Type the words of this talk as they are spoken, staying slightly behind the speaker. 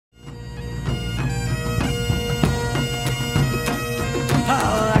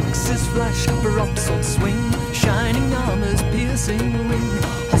broadsword swing, shining armor's piercing ring.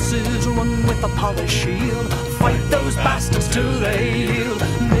 Horses run with a polished shield, fight those bastards till they yield.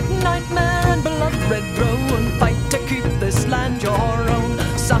 Midnight mare and blood red roan, fight to keep this land your own.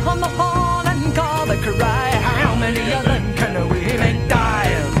 Sound the horn and call the cry, how many of them can we make die?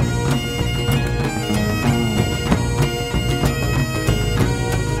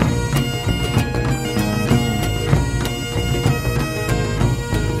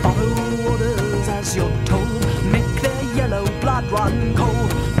 You're told, make their yellow blood run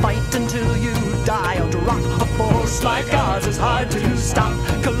cold. Fight until you die or drop. A force like ours is hard to stop.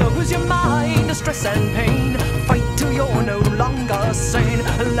 Close your mind to stress and pain. Fight till you're no longer sane.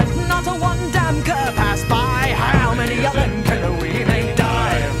 Let not a one damn cur pass by. How many of them can we make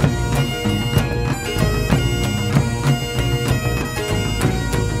die?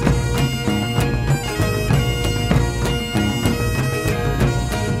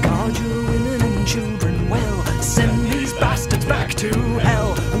 Guard your women and children well. Send these bastards back to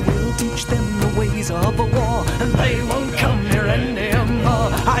hell. We'll teach them the ways of a war, and they won't come here anymore.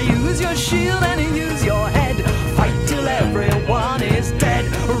 I use your shield and you use your head. Fight till everyone is dead.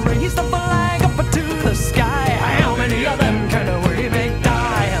 Raise the flag up to the sky. How many of them can we make die?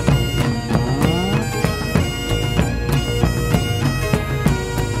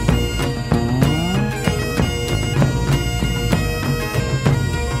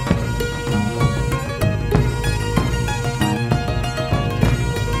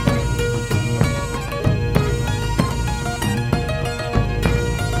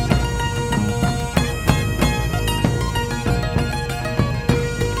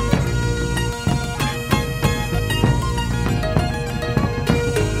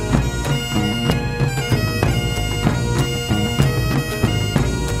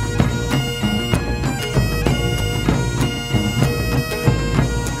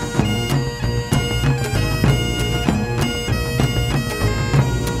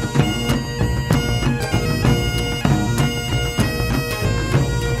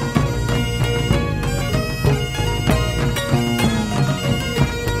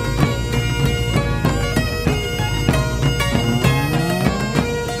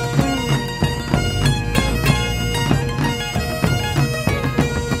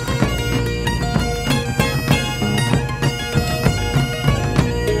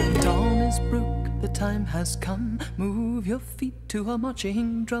 Time has come, move your feet to a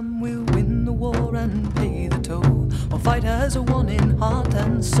marching drum. We'll win the war and pay the toll, or fight as a one in heart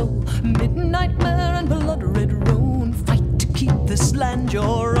and soul. Midnight mare and blood red roan, fight to keep this land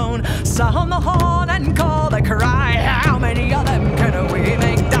your own. Sound the horn and call the cry, how many of them can we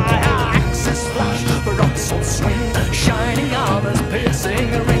make die? Axes flash, broadsword swing, shining armor's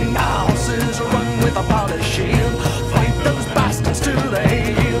piercing ring. Our horses run with a polished shield,